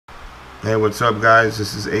Hey, what's up, guys?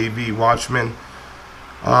 This is AV Watchman.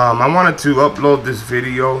 I wanted to upload this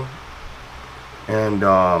video, and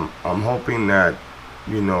I'm hoping that,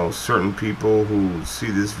 you know, certain people who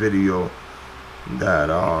see this video,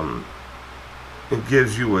 that it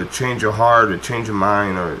gives you a change of heart, a change of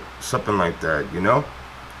mind, or something like that, you know?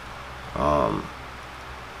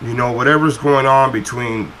 You know, whatever's going on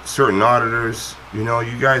between certain auditors, you know,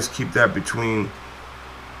 you guys keep that between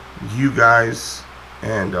you guys,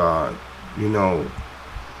 and you know,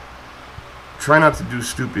 try not to do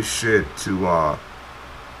stupid shit to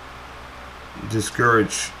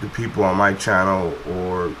discourage the people on my channel,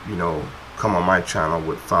 or, you know, come on my channel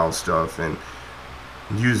with foul stuff and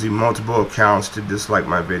using multiple accounts to dislike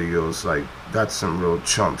my videos. Like, that's some real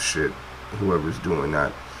chump shit, whoever's doing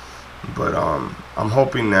that. But I'm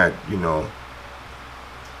hoping that, you know,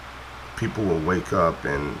 people will wake up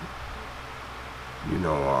and, you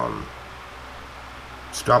know,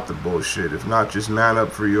 stop the bullshit. If not, just man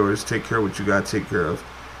up for yours, take care of what you gotta take care of,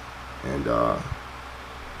 and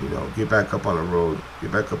you know, get back up on the road,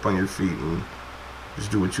 get back up on your feet, and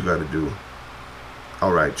just do what you gotta do.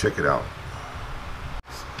 Alright, check it out.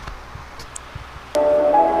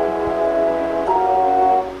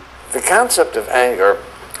 The concept of anger,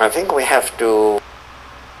 I think we have to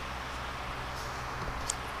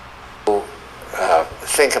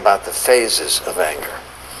think about the phases of anger.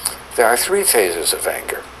 There are three phases of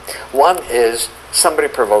anger. One is somebody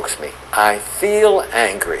provokes me. I feel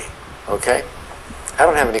angry, okay? I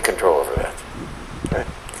don't have any control over that. Right?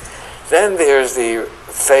 Then there's the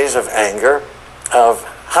phase of anger of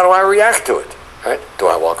how do I react to it, right? Do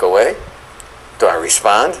I walk away? Do I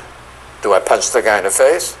respond? Do I punch the guy in the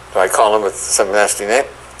face? Do I call him with some nasty name?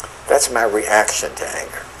 That's my reaction to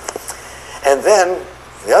anger. And then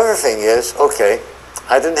the other thing is, okay,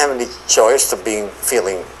 I didn't have any choice to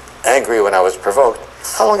feeling angry when I was provoked.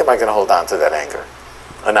 How long am I going to hold on to that anger?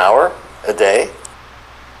 An hour? A day?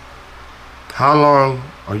 How long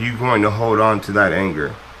are you going to hold on to that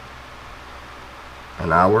anger?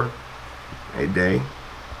 An hour? A day?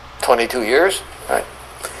 22 years? Right.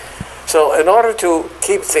 So in order to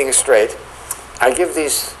keep things straight, I give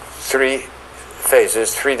these three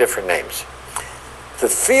phases three different names. The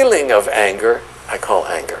feeling of anger, I call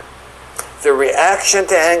anger. The reaction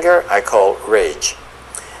to anger, I call rage.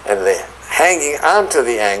 And the hanging on to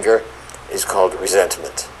the anger is called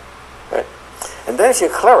resentment. Right? And then if you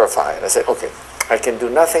clarify it, I say, okay, I can do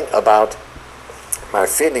nothing about my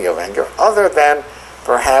feeling of anger other than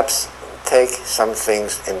perhaps take some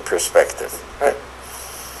things in perspective. Right?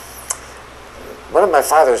 One of my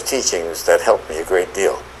father's teachings that helped me a great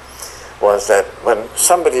deal was that when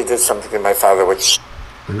somebody did something to my father which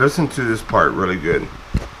listen to this part really good.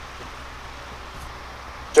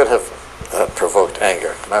 should have provoked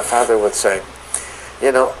anger, my father would say,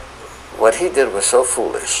 you know, what he did was so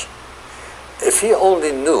foolish. If he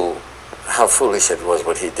only knew how foolish it was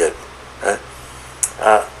what he did,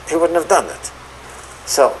 he wouldn't have done it.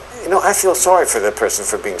 So, you know, I feel sorry for that person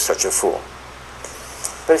for being such a fool.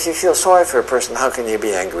 But if you feel sorry for a person, how can you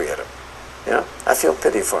be angry at him? You know, I feel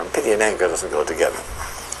pity for him. Pity and anger doesn't go together.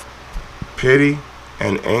 Pity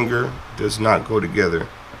and anger does not go together.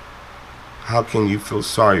 How can you feel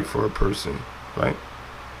sorry for a person, right?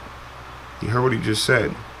 You heard what he just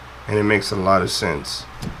said, and it makes a lot of sense.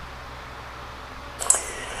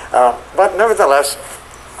 But nevertheless,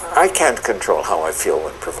 I can't control how I feel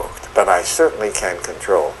when provoked, but I certainly can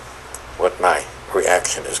control what my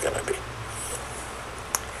reaction is going to be.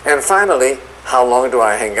 And finally, how long do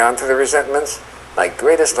I hang on to the resentments? My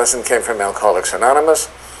greatest lesson came from Alcoholics Anonymous,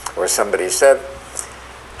 where somebody said,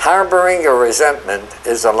 harboring a resentment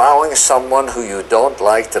is allowing someone who you don't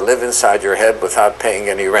like to live inside your head without paying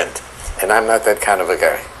any rent. And I'm not that kind of a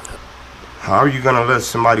guy. How are you going to let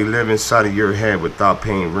somebody live inside of your head without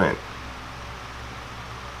paying rent?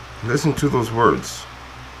 Listen to those words.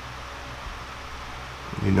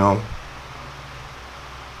 You know,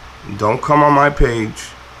 don't come on my page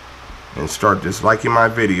and start disliking my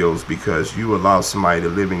videos because you allow somebody to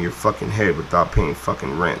live in your fucking head without paying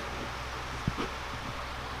fucking rent.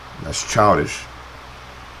 That's childish.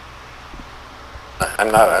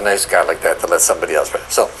 I'm not a nice guy like that to let somebody else rent.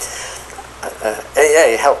 So,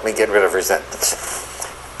 AA helped me get rid of resentments.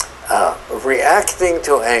 Reacting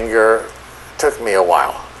to anger took me a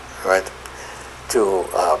while, right, to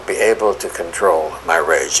be able to control my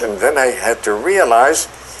rage. And then I had to realize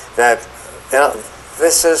that, you know,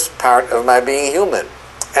 this is part of my being human.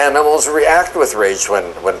 Animals react with rage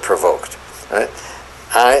when provoked. Right?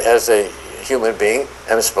 I, as a human being,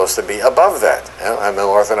 am supposed to be above that. You know, I'm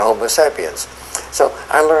more than a Homo sapiens. So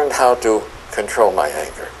I learned how to control my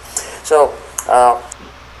anger. So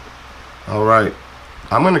Alright,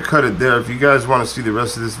 I'm going to cut it there. If you guys want to see the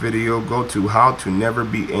rest of this video, go to How to Never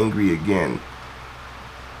Be Angry Again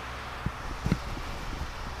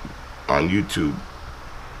on YouTube.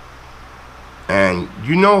 And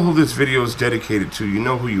you know who this video is dedicated to. You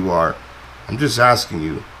know who you are. I'm just asking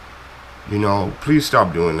you, please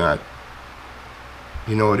stop doing that.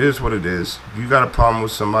 It is what it is. If you got a problem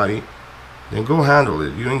with somebody, then go handle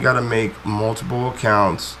it. You ain't got to make multiple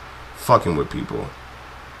accounts fucking with people,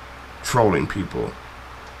 trolling people.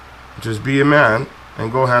 Just be a man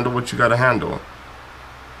and go handle what you got to handle.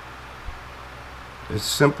 It's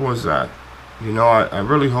simple as that. I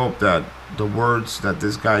really hope that the words that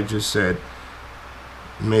this guy just said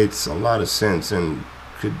made a lot of sense and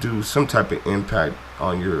could do some type of impact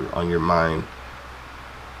on your mind.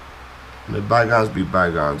 Let bygones be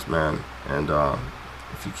bygones, man. And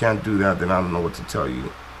if you can't do that, then I don't know what to tell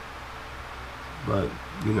you. But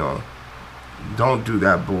don't do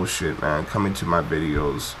that bullshit, man. Coming to my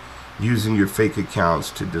videos, using your fake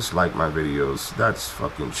accounts to dislike my videos. That's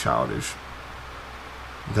fucking childish.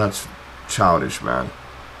 That's childish, man.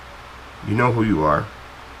 You know who you are.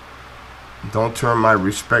 Don't turn my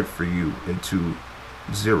respect for you into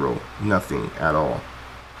zero, nothing at all.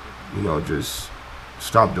 Just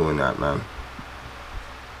stop doing that, man.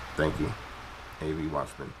 Thank you. AV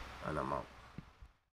Watchman, and I'm out.